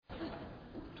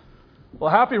Well,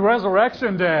 happy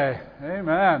Resurrection Day.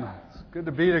 Amen. It's good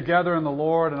to be together in the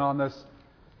Lord and on this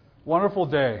wonderful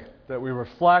day that we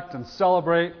reflect and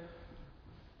celebrate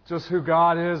just who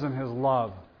God is and His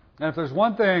love. And if there's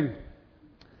one thing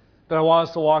that I want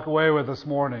us to walk away with this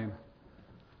morning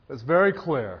that's very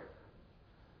clear,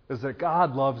 is that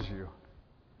God loves you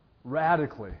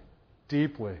radically,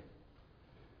 deeply,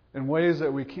 in ways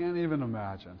that we can't even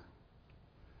imagine.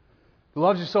 He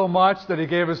loves you so much that He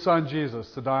gave His Son Jesus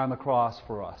to die on the cross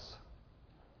for us.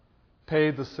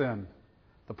 Paid the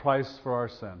price for our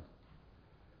sin.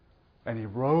 And He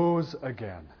rose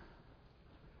again.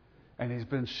 And He's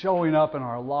been showing up in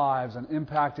our lives and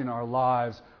impacting our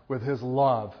lives with His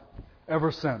love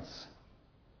ever since.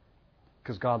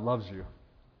 Because God loves you.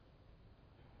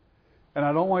 And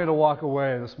I don't want you to walk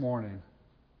away this morning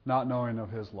not knowing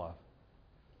of His love.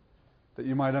 That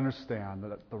you might understand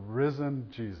that the risen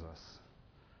Jesus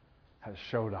has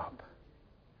showed up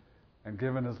and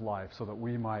given His life so that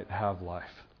we might have life.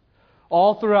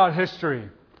 All throughout history,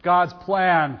 God's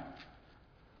plan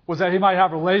was that He might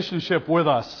have a relationship with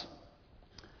us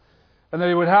and that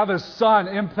He would have His Son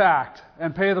impact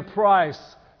and pay the price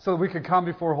so that we could come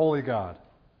before holy God.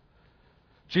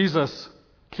 Jesus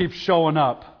keeps showing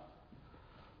up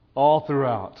all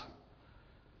throughout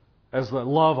as the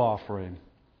love offering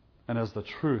and as the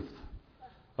truth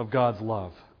of God's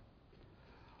love.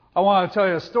 I want to tell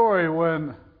you a story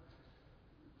when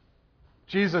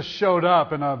Jesus showed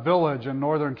up in a village in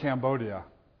northern Cambodia.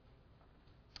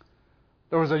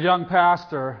 There was a young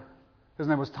pastor, his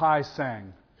name was Tai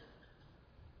Sang.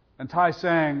 And Tai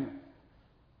Sang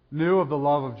knew of the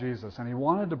love of Jesus, and he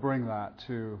wanted to bring that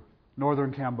to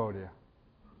northern Cambodia.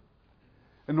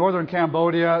 In northern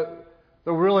Cambodia,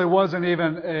 there really wasn't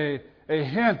even a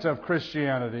hint of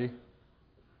Christianity.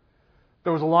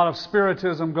 There was a lot of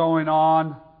spiritism going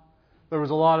on. There was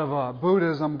a lot of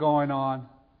Buddhism going on,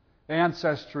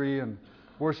 ancestry and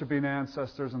worshiping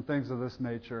ancestors and things of this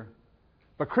nature.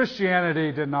 But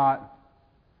Christianity did not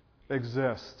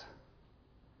exist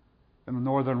in the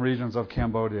northern regions of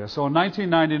Cambodia. So in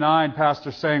 1999,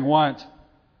 Pastor Sang went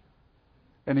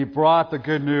and he brought the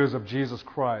good news of Jesus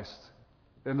Christ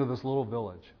into this little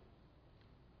village.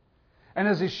 And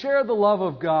as he shared the love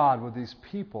of God with these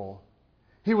people,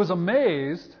 he was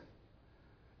amazed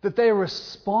that they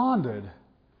responded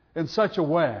in such a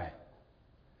way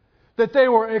that they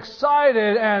were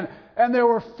excited and they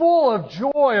were full of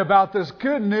joy about this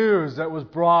good news that was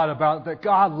brought about that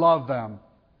God loved them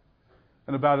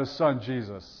and about His Son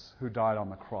Jesus who died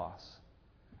on the cross.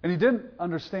 And he didn't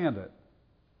understand it.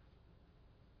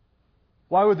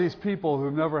 Why would these people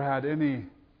who've never had any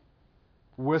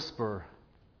whisper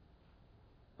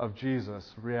of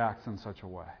Jesus react in such a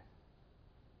way?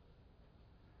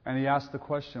 And he asked the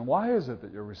question, why is it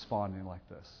that you're responding like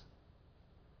this?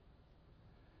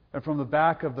 And from the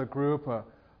back of the group,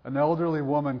 an elderly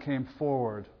woman came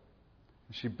forward.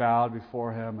 She bowed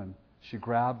before him and she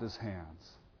grabbed his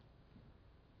hands.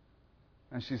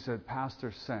 And she said,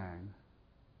 Pastor Sang,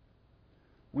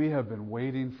 we have been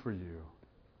waiting for you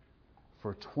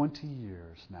for 20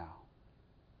 years now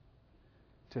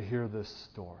to hear this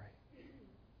story.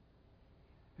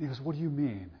 And he goes, what do you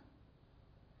mean?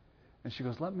 And she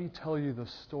goes, let me tell you the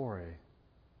story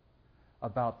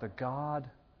about the God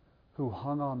who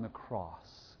hung on the cross.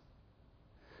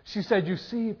 She said, you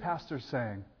see, Pastor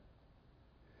Sang,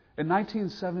 in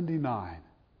 1979,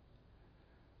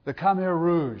 the Khmer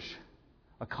Rouge,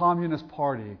 a communist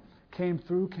party, came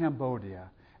through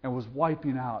Cambodia and was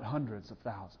wiping out hundreds of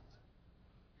thousands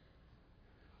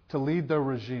to lead their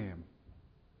regime.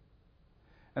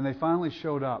 And they finally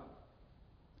showed up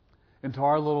into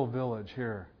our little village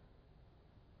here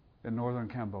in northern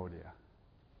Cambodia.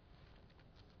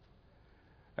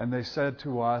 And they said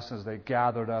to us as they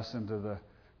gathered us into the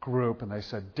group, and they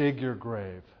said, dig your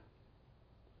grave.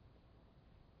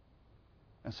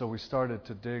 And so we started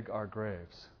to dig our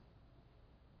graves,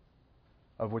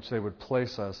 of which they would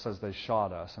place us as they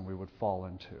shot us and we would fall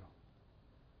into.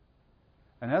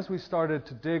 And as we started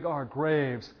to dig our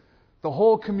graves, the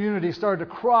whole community started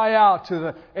to cry out to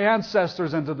the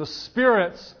ancestors and to the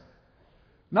spirits,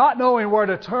 not knowing where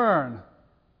to turn.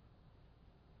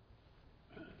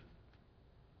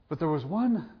 But there was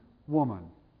one woman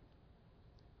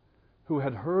who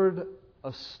had heard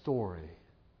a story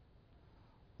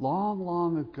long,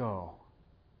 long ago.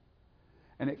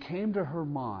 And it came to her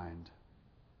mind.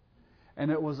 And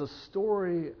it was a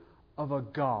story of a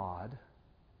God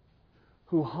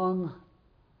who hung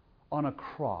on a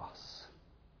cross.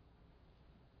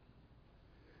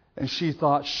 And she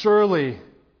thought, surely,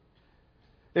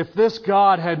 if this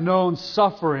God had known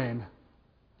suffering,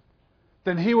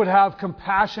 then He would have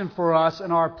compassion for us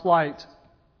in our plight.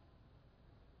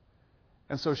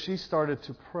 And so she started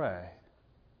to pray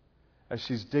as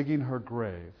she's digging her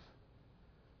grave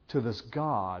to this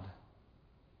God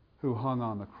who hung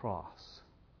on the cross.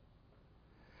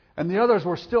 And the others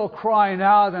were still crying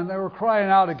out, and they were crying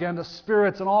out again to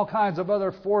spirits and all kinds of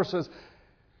other forces.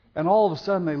 And all of a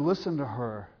sudden they listened to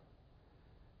her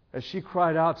as she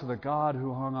cried out to the God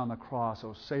who hung on the cross,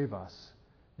 "Oh, save us,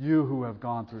 you who have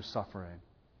gone through suffering."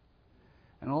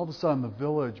 And all of a sudden the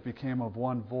village became of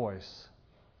one voice,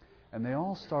 and they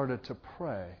all started to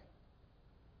pray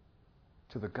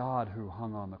to the God who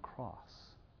hung on the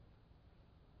cross.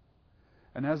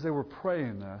 And as they were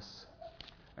praying this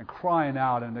and crying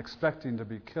out and expecting to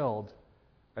be killed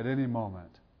at any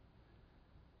moment,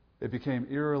 it became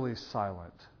eerily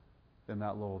silent in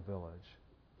that little village.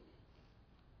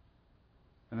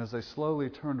 And as they slowly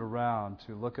turned around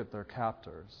to look at their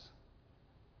captors,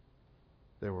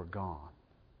 they were gone.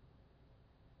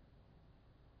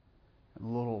 And the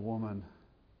little woman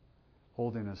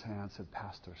holding his hand said,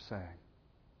 "Pastor, saying,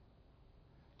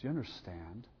 do you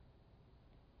understand?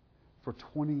 For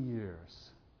 20 years,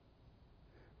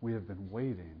 we have been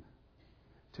waiting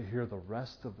to hear the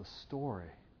rest of the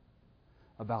story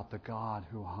about the God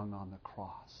who hung on the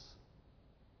cross.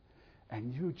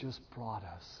 And you just brought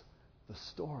us the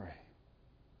story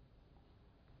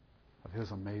of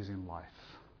His amazing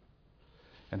life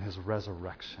and His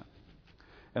resurrection."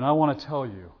 And I want to tell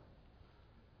you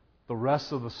the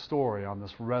rest of the story on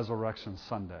this Resurrection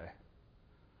Sunday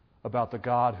about the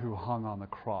God who hung on the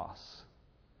cross.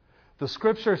 The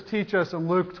Scriptures teach us in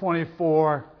Luke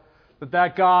 24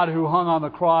 that God who hung on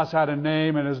the cross had a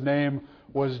name, and His name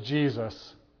was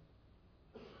Jesus.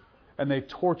 And they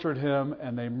tortured Him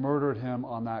and they murdered Him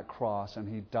on that cross, and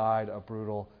He died a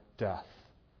brutal death.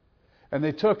 And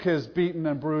they took His beaten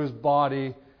and bruised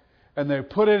body and they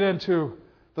put it into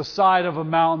the side of a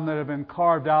mountain that had been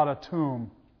carved out a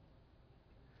tomb.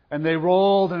 And they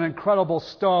rolled an incredible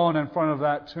stone in front of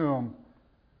that tomb.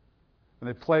 And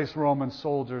they placed Roman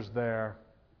soldiers there.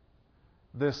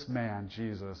 This man,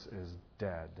 Jesus, is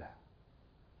dead.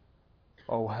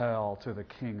 Oh, hell to the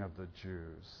King of the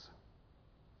Jews.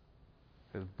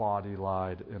 His body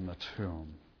lied in the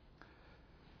tomb.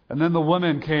 And then the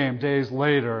women came days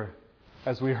later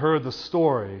as we heard the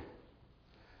story.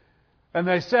 And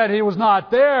they said He was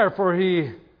not there, for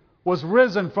He was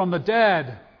risen from the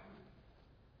dead,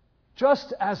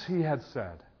 just as He had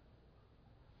said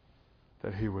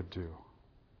that He would do.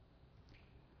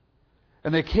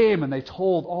 And they came and they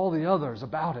told all the others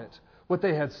about it, what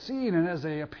they had seen. And as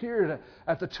they appeared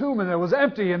at the tomb and it was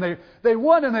empty, and they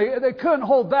went and they couldn't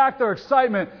hold back their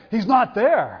excitement. He's not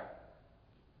there.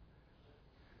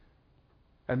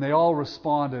 And they all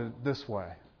responded this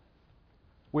way: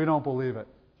 "We don't believe it.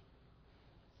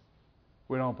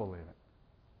 We don't believe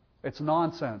it. It's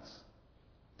nonsense.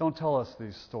 Don't tell us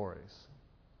these stories."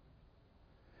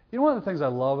 You know, one of the things I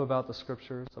love about the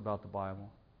Scriptures, about the Bible,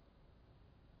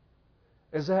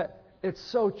 is that it's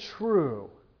so true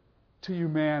to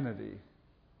humanity.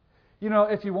 You know,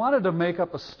 if you wanted to make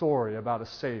up a story about a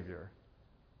Savior,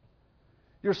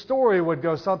 your story would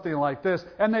go something like this: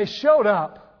 and they showed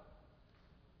up,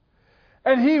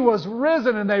 and He was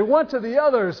risen, and they went to the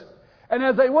others, and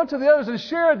as they went to the others and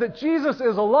shared that Jesus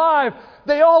is alive,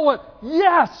 they all went,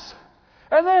 "Yes!"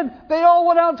 And then they all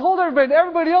went out and told everybody, and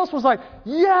everybody else was like,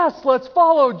 "Yes, let's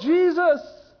follow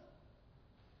Jesus."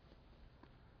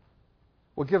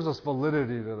 What gives us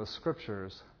validity to the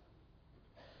Scriptures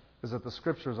is that the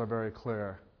Scriptures are very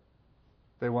clear.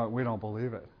 They went, "We don't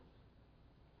believe it.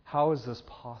 How is this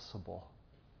possible?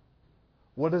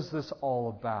 What is this all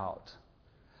about?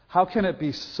 How can it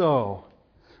be so?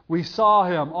 We saw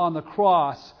Him on the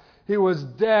cross. He was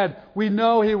dead. We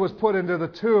know He was put into the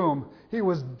tomb. He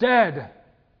was dead.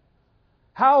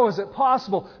 How is it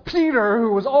possible?" Peter,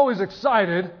 who was always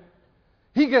excited,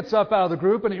 he gets up out of the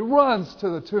group and he runs to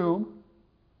the tomb.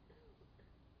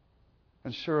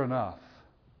 And sure enough,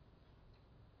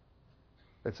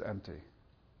 it's empty.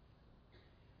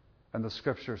 And the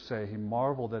Scriptures say he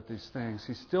marveled at these things.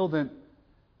 He still didn't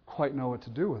quite know what to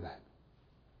do with it.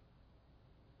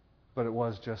 But it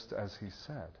was just as He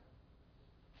said.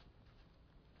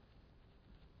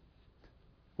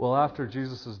 Well, after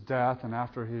Jesus' death and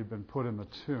after He had been put in the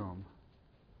tomb,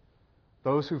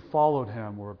 those who followed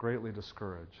Him were greatly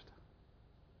discouraged.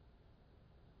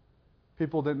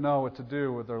 People didn't know what to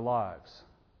do with their lives.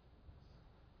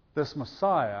 This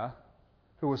Messiah,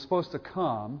 who was supposed to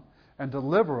come and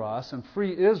deliver us and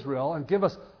free Israel and give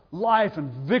us life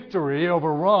and victory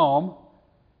over Rome,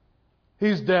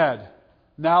 He's dead.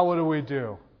 Now what do we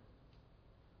do?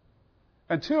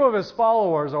 And two of his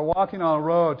followers are walking on a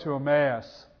road to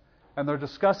Emmaus, and they're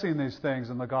discussing these things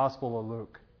in the Gospel of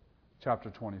Luke, chapter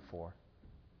 24.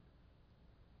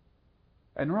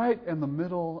 And right in the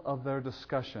middle of their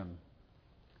discussion,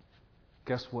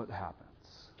 guess what happens?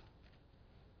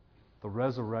 The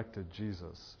resurrected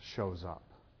Jesus shows up.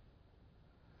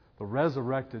 The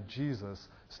resurrected Jesus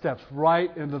steps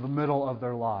right into the middle of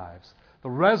their lives. The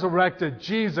resurrected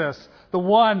Jesus, the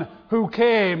one who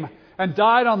came and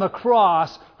died on the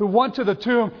cross, who went to the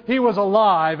tomb, he was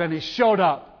alive and he showed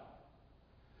up.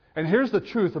 And here's the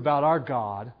truth about our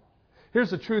God.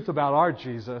 Here's the truth about our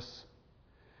Jesus.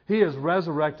 He is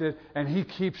resurrected and he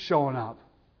keeps showing up.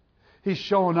 He's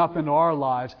showing up into our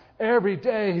lives. Every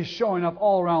day he's showing up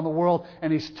all around the world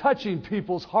and he's touching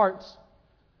people's hearts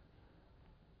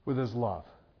with his love.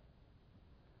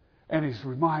 And he's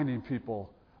reminding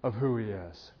people of who he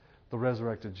is. The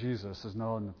resurrected Jesus is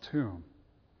not in the tomb.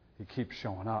 He keeps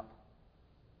showing up.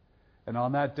 And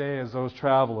on that day, as those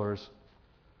travelers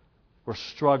were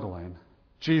struggling,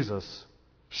 Jesus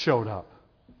showed up.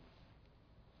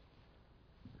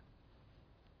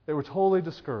 They were totally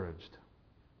discouraged.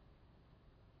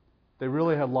 They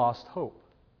really had lost hope.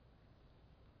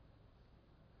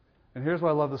 And here's what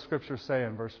I love the Scriptures say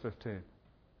in verse 15.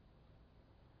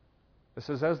 It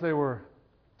says, as they were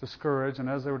discouraged and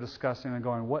as they were discussing and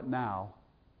going, what now?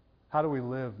 How do we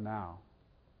live now?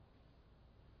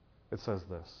 It says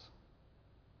this.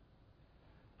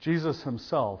 Jesus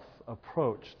himself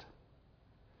approached,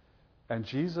 and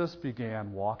Jesus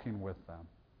began walking with them.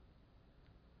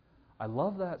 I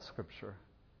love that scripture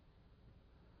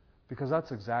because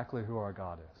that's exactly who our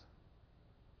God is.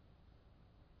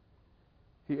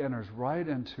 He enters right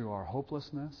into our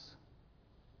hopelessness.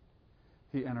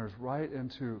 He enters right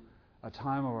into a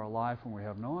time of our life when we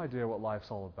have no idea what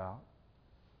life's all about.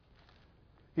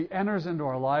 He enters into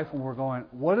our life when we're going,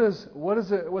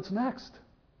 what's next?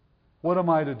 What am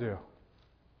I to do?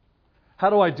 How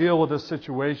do I deal with this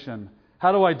situation?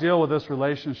 How do I deal with this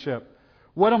relationship?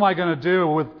 What am I going to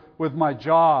do with my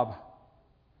job?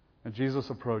 And Jesus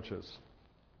approaches,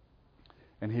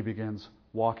 and he begins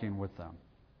walking with them.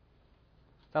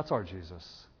 That's our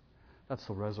Jesus. That's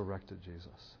the resurrected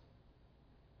Jesus.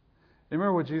 You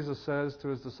remember what Jesus says to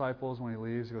his disciples when he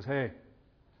leaves? He goes, hey,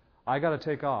 I got to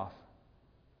take off,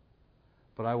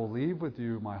 but I will leave with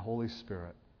you my Holy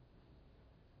Spirit.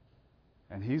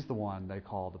 And he's the one they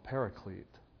call the Paraclete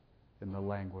in the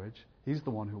language. He's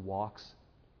the one who walks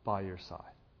by your side.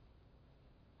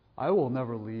 I will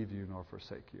never leave you nor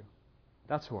forsake you.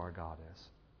 That's who our God is.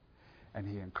 And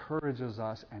he encourages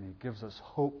us and he gives us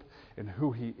hope in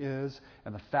who he is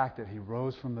and the fact that he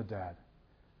rose from the dead.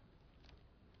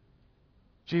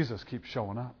 Jesus keeps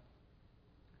showing up.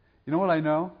 You know what I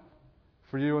know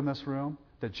for you in this room?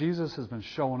 That Jesus has been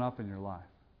showing up in your life.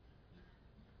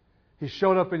 He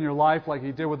showed up in your life like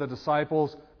he did with the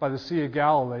disciples by the Sea of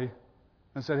Galilee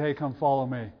and said, hey, come follow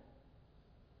me.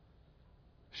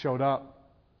 Showed up.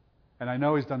 And I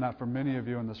know he's done that for many of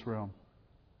you in this room.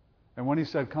 And when he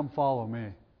said, come follow me,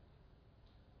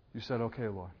 you said, okay,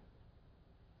 Lord.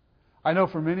 I know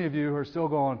for many of you who are still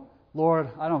going, Lord,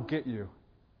 I don't get you.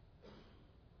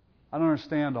 I don't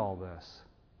understand all this.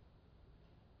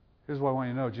 Here's what I want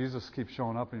you to know. Jesus keeps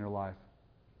showing up in your life.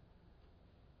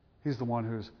 He's the one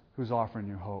who's offering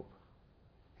you hope.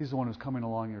 He's the one who's coming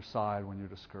along your side when you're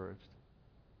discouraged.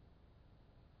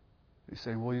 He's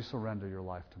saying, will you surrender your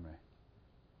life to me?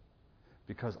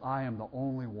 Because I am the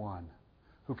only one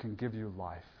who can give you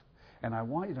life. And I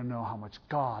want you to know how much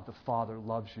God the Father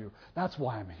loves you. That's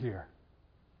why I'm here.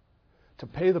 To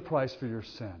pay the price for your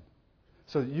sin.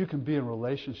 So that you can be in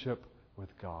relationship with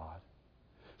God.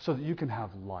 So that you can have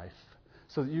life.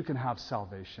 So that you can have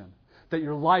salvation. That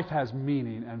your life has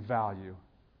meaning and value.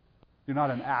 You're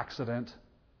not an accident.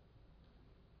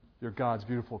 You're God's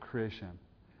beautiful creation.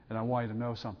 And I want you to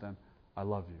know something. I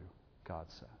love you, God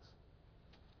says.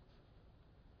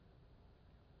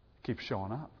 Keep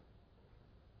showing up.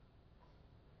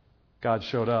 God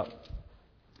showed up.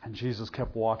 And Jesus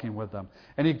kept walking with them.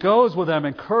 And he goes with them,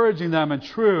 encouraging them in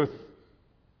truth.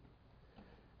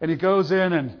 And he goes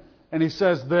in and he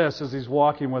says this as he's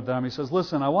walking with them. He says,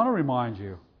 listen, I want to remind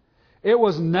you, it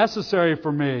was necessary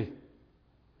for me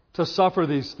to suffer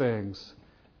these things.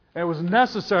 It was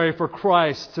necessary for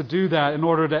Christ to do that in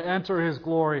order to enter his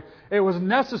glory. It was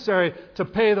necessary to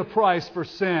pay the price for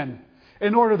sin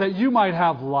in order that you might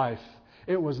have life.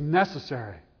 It was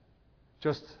necessary,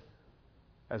 just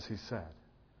as he said.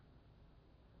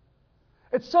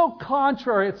 It's so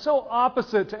contrary, it's so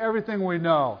opposite to everything we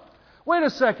know. Wait a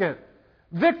second.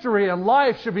 Victory and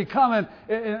life should be coming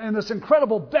in this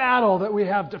incredible battle that we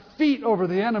have, defeat over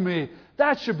the enemy.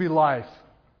 That should be life.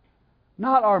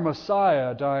 Not our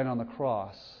Messiah dying on the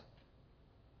cross.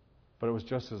 But it was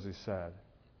just as he said.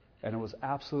 And it was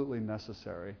absolutely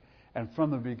necessary. And from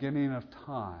the beginning of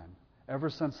time, ever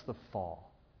since the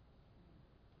fall,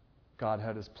 God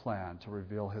had his plan to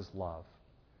reveal his love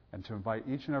and to invite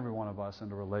each and every one of us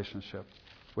into relationship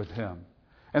with him.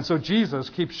 And so Jesus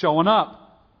keeps showing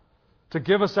up to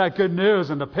give us that good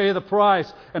news and to pay the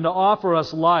price and to offer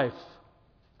us life.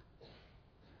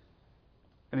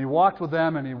 And he walked with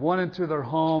them and he went into their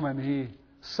home and he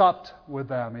supped with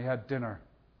them. He had dinner.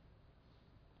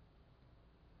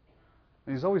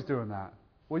 And he's always doing that.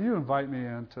 Will you invite me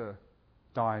in to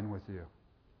dine with you?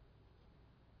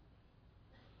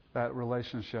 That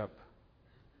relationship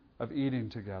of eating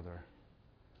together.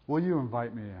 Will you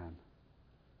invite me in?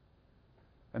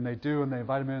 And they do, and they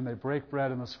invite him in, and they break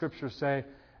bread, and the scriptures say,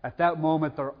 at that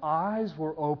moment their eyes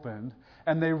were opened,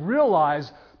 and they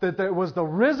realized that it was the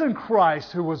risen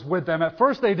Christ who was with them. At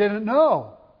first they didn't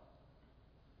know.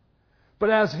 But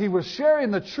as he was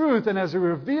sharing the truth, and as he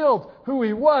revealed who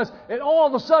he was, it all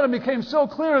of a sudden became so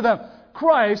clear to them,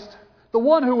 Christ, the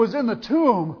one who was in the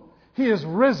tomb, he is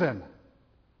risen.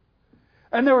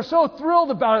 And they were so thrilled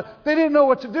about it, they didn't know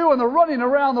what to do, and they're running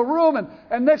around the room,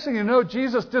 and next thing you know,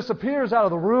 Jesus disappears out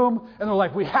of the room, and they're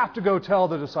like, we have to go tell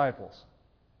the disciples.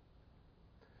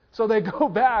 So they go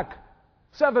back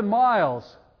 7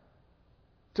 miles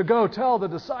to go tell the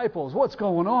disciples what's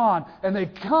going on, and they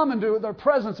come into their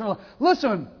presence, and they're like,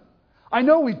 listen, I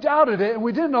know we doubted it, and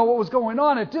we didn't know what was going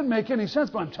on, it didn't make any sense,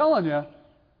 but I'm telling you,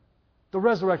 the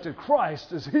resurrected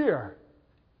Christ is here.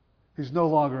 He's no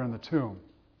longer in the tomb.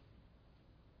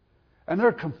 And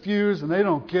they're confused and they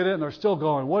don't get it and they're still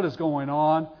going, what is going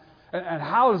on? And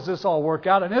how does this all work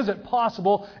out? And is it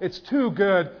possible? It's too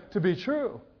good to be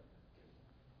true.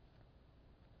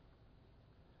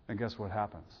 And guess what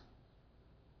happens?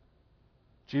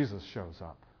 Jesus shows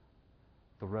up.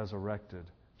 The resurrected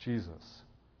Jesus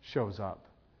shows up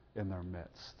in their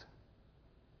midst.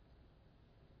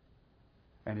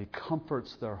 And he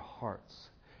comforts their hearts.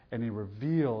 And he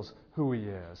reveals who he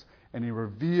is. And he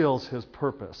reveals his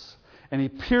purpose. And he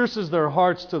pierces their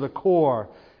hearts to the core.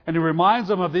 And he reminds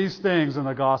them of these things in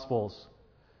the Gospels.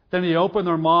 Then he opened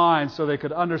their minds so they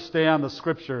could understand the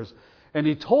Scriptures. And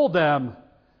he told them,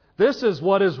 this is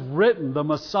what is written, the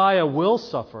Messiah will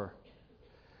suffer.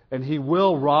 And he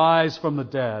will rise from the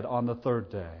dead on the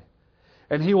 3rd day.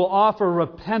 And he will offer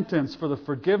repentance for the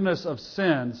forgiveness of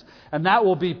sins. And that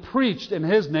will be preached in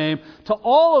his name to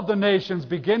all of the nations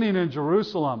beginning in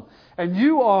Jerusalem. And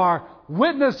you are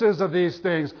witnesses of these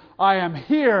things. I am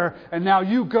here, and now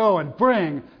you go and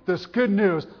bring this good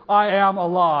news. I am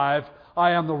alive.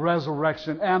 I am the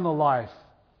resurrection and the life.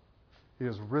 He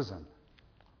is risen.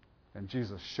 And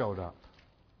Jesus showed up.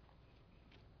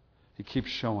 He keeps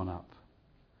showing up.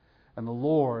 And the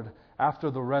Lord, after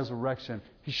the resurrection,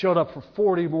 he showed up for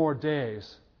 40 more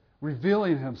days,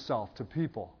 revealing himself to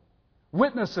people.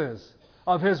 Witnesses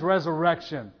of his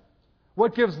resurrection.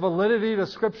 What gives validity to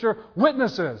Scripture?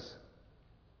 Witnesses.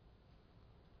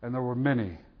 And there were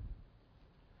many.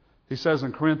 He says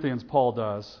in Corinthians, Paul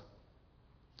does,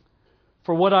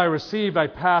 for what I received I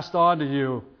passed on to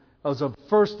you as of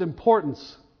first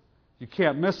importance. You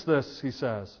can't miss this, he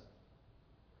says.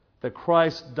 That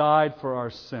Christ died for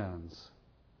our sins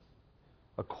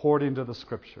according to the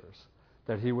Scriptures.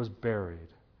 That he was buried.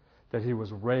 That he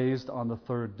was raised on the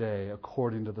 3rd day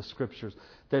according to the Scriptures.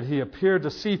 That he appeared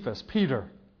to Cephas, Peter.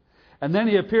 And then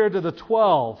he appeared to the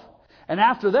 12. And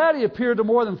after that he appeared to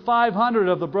more than 500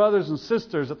 of the brothers and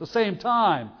sisters at the same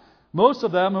time. Most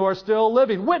of them who are still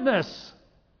living. Witness!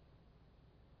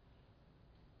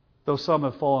 Though some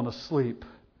have fallen asleep.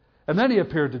 And then he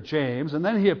appeared to James. And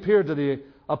then he appeared to the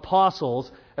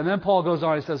apostles. And then Paul goes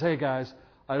on and he says, hey guys,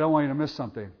 I don't want you to miss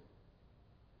something.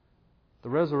 The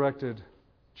resurrected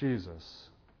Jesus,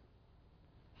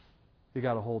 he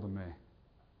got a hold of me.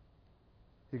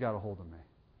 He got a hold of me.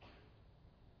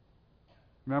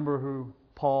 Remember who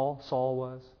Saul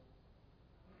was?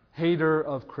 Hater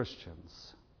of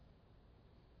Christians.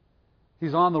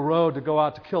 He's on the road to go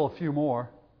out to kill a few more.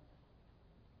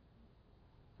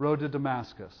 Road to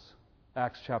Damascus,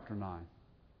 Acts chapter 9.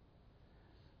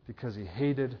 Because he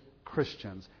hated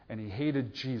Christians and he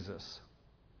hated Jesus.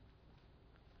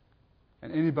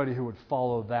 And anybody who would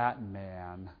follow that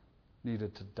man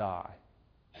needed to die.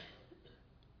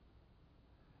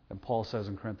 And Paul says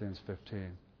in Corinthians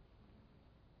 15,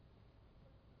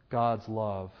 God's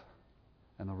love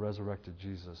and the resurrected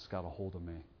Jesus got a hold of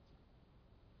me.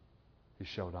 He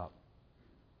showed up.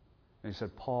 And he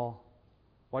said, Paul,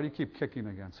 why do you keep kicking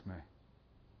against me?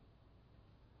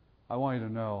 I want you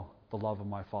to know the love of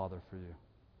my Father for you.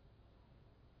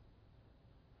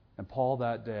 And Paul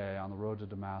that day on the road to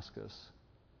Damascus,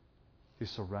 he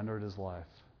surrendered his life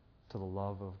to the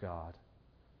love of God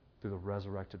through the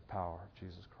resurrected power of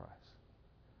Jesus Christ.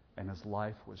 And his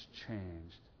life was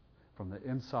changed from the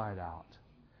inside out.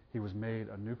 He was made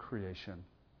a new creation,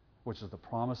 which is the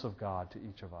promise of God to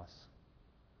each of us.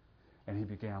 And he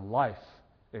began life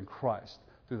in Christ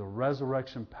through the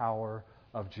resurrection power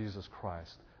of Jesus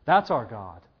Christ. That's our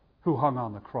God who hung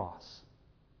on the cross.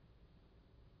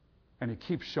 And he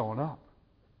keeps showing up.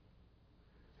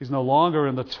 He's no longer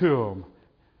in the tomb.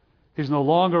 He's no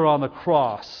longer on the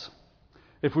cross.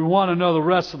 If we want to know the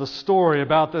rest of the story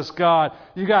about this God,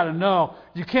 you got to know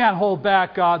you can't hold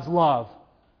back God's love.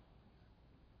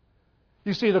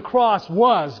 You see, the cross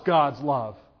was God's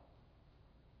love.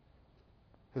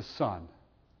 His Son,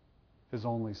 His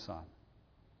only Son.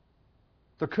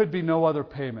 There could be no other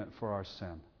payment for our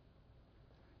sin.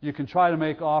 You can try to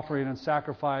make offering and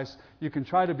sacrifice. You can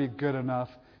try to be good enough.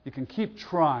 You can keep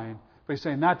trying, but he's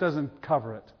saying that doesn't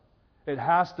cover it. It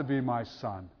has to be my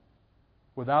Son,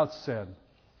 without sin.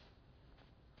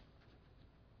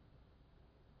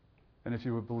 And if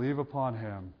you would believe upon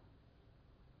Him,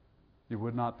 you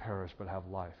would not perish but have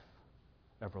life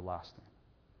everlasting.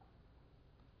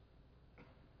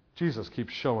 Jesus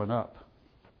keeps showing up.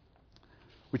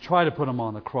 We try to put Him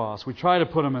on the cross. We try to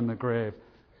put Him in the grave,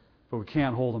 but we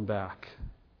can't hold Him back.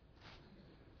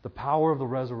 The power of the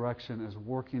resurrection is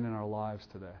working in our lives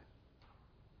today.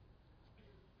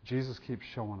 Jesus keeps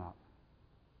showing up.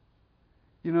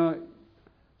 You know,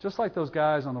 just like those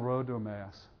guys on the road to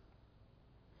Emmaus,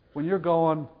 when you're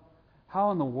going,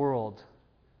 how in the world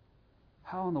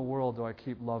do I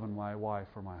keep loving my wife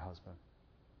or my husband?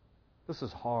 This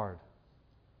is hard.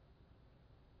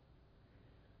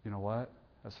 You know what?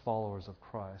 As followers of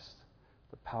Christ,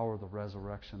 the power of the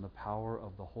resurrection, the power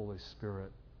of the Holy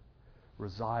Spirit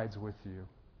resides with you.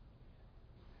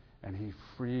 And He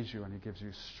frees you and He gives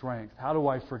you strength. How do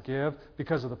I forgive?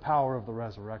 Because of the power of the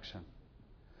resurrection.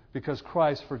 Because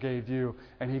Christ forgave you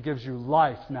and He gives you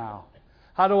life now.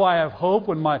 How do I have hope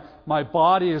when my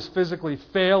body is physically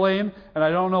failing and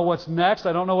I don't know what's next?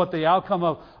 I don't know what the outcome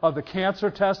of the cancer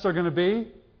tests are going to be?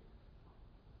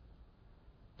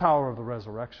 Power of the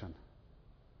resurrection.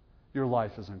 Your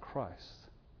life is in Christ.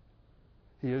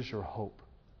 He is your hope.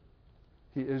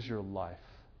 He is your life.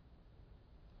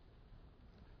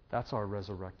 That's our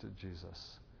resurrected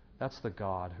Jesus. That's the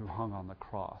God who hung on the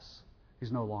cross.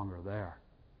 He's no longer there.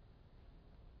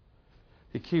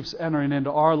 He keeps entering into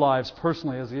our lives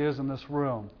personally as He is in this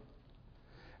room.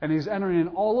 And He's entering in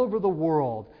all over the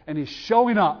world. And He's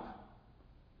showing up.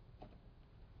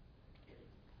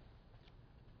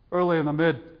 Early in the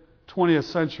mid-20th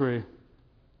century,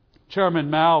 Chairman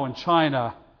Mao in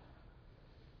China,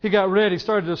 he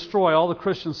started to destroy all the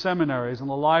Christian seminaries and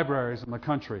the libraries in the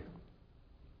country.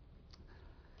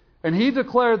 And he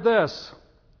declared this: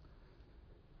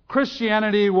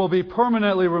 Christianity will be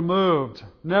permanently removed,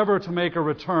 never to make a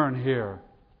return here.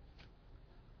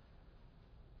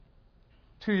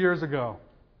 2 years ago,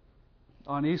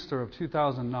 on Easter of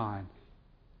 2009,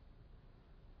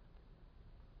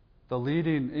 the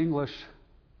leading English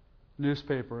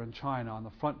newspaper in China on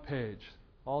the front page,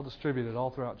 all distributed all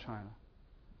throughout China,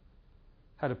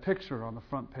 had a picture on the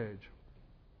front page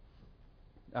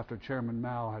after Chairman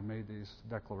Mao had made these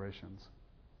declarations.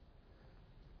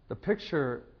 The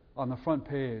picture on the front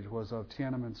page was of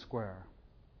Tiananmen Square.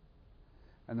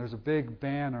 And there's a big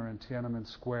banner in Tiananmen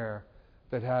Square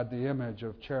that had the image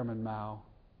of Chairman Mao.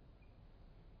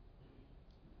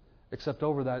 Except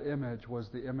over that image was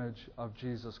the image of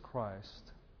Jesus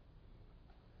Christ.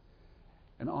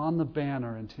 And on the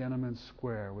banner in Tiananmen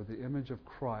Square, with the image of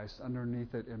Christ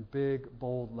underneath it in big,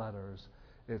 bold letters,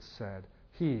 it said,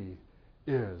 "He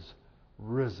is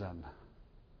risen."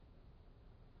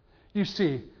 You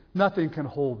see, nothing can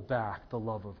hold back the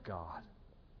love of God.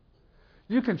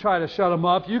 You can try to shut Him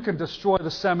up. You can destroy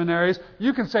the seminaries.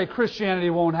 You can say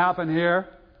Christianity won't happen here.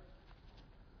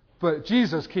 But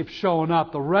Jesus keeps showing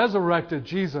up. The resurrected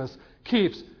Jesus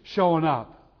keeps showing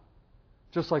up,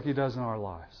 just like He does in our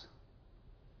lives.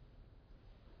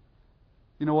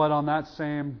 You know what? On that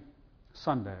same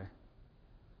Sunday,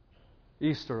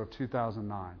 Easter of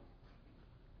 2009,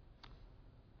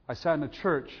 I sat in a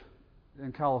church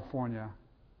in California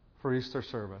for Easter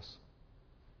service.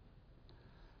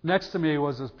 Next to me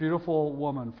was this beautiful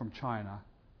woman from China.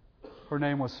 Her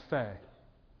name was Faye.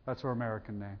 That's her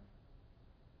American name.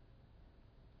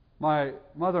 My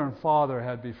mother and father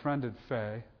had befriended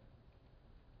Faye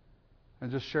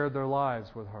and just shared their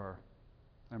lives with her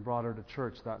and brought her to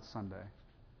church that Sunday.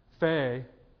 Faye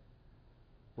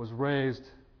was raised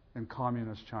in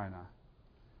communist China.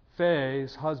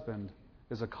 Faye's husband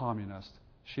is a communist,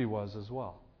 she was as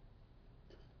well.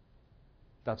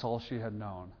 That's all she had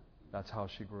known. That's how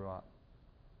she grew up.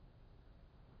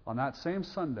 On that same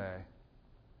Sunday,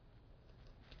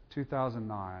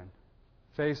 2009,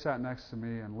 Faye sat next to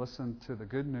me and listened to the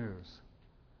good news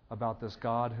about this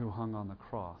God who hung on the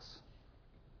cross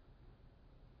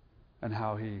and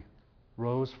how He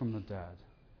rose from the dead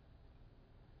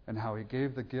and how He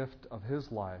gave the gift of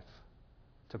His life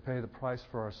to pay the price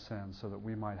for our sins so that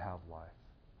we might have life.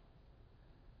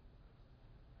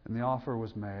 And the offer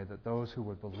was made that those who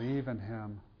would believe in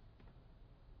Him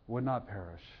would not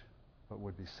perish, but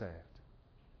would be saved.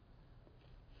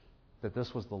 That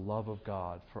this was the love of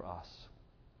God for us.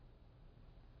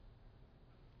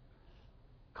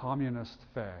 Communist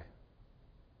Faye,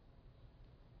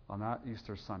 on that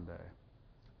Easter Sunday,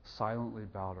 silently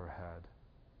bowed her head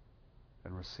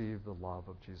and received the love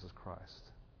of Jesus Christ.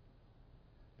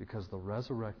 Because the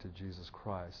resurrected Jesus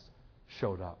Christ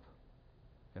showed up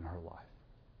in her life.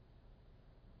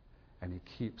 And He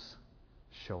keeps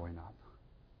showing up.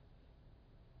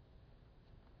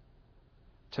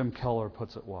 Tim Keller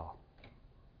puts it well.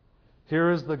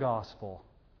 Here is the gospel.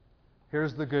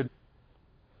 Here's the good.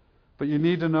 But you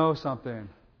need to know something,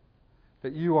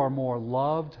 that you are more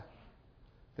loved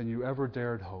than you ever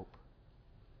dared hope.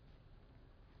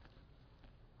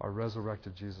 Our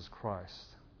resurrected Jesus Christ,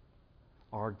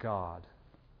 our God,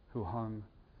 who hung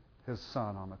His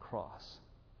Son on the cross,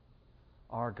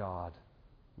 our God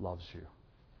loves you.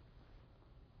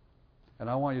 And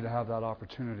I want you to have that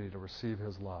opportunity to receive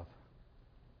His love.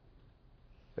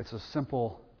 It's a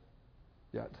simple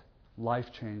yet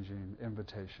life-changing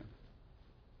invitation.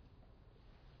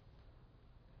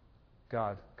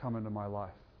 God, come into my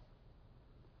life.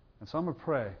 And so I'm going to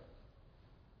pray.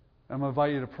 I'm going to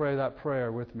invite you to pray that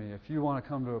prayer with me. If you want to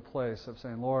come to a place of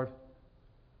saying, Lord,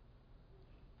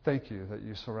 thank you that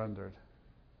you surrendered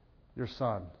your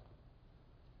Son.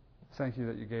 Thank you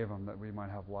that you gave Him that we might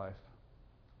have life.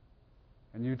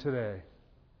 And you today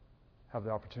have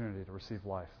the opportunity to receive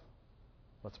life.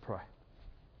 Let's pray.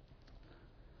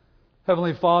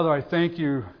 Heavenly Father, I thank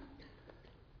you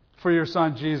for your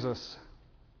Son, Jesus.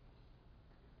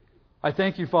 I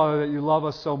thank you, Father, that you love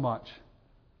us so much.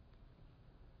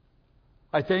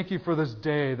 I thank you for this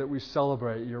day that we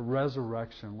celebrate your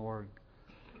resurrection, Lord.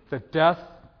 That death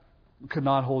could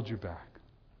not hold you back.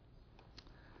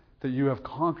 That you have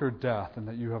conquered death and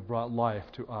that you have brought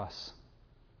life to us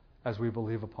as we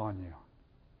believe upon you.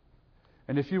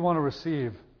 And if you want to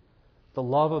receive the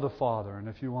love of the Father, and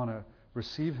if you want to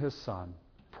receive His Son,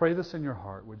 pray this in your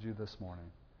heart, would you, this morning?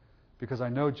 Because I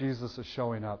know Jesus is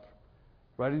showing up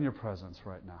right in your presence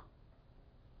right now.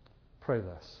 Pray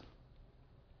this.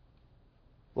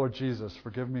 Lord Jesus,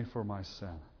 forgive me for my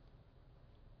sin.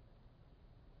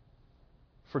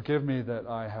 Forgive me that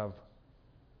I have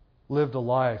lived a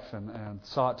life and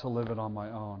sought to live it on my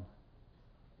own.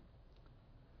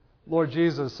 Lord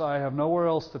Jesus, I have nowhere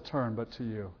else to turn but to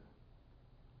you.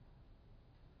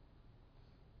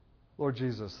 Lord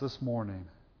Jesus, this morning,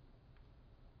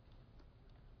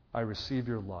 I receive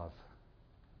your love.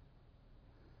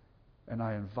 And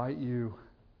I invite you,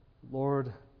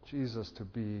 Lord Jesus, to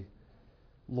be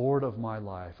Lord of my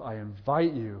life. I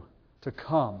invite you to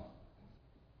come.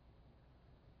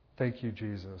 Thank you,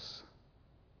 Jesus,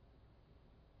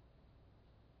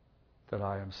 that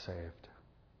I am saved.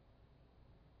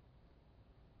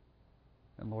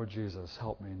 And Lord Jesus,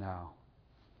 help me now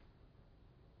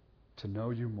to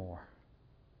know you more,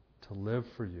 to live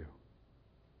for you.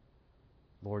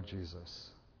 Lord Jesus,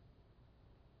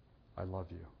 I love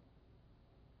you.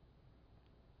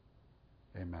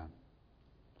 Amen.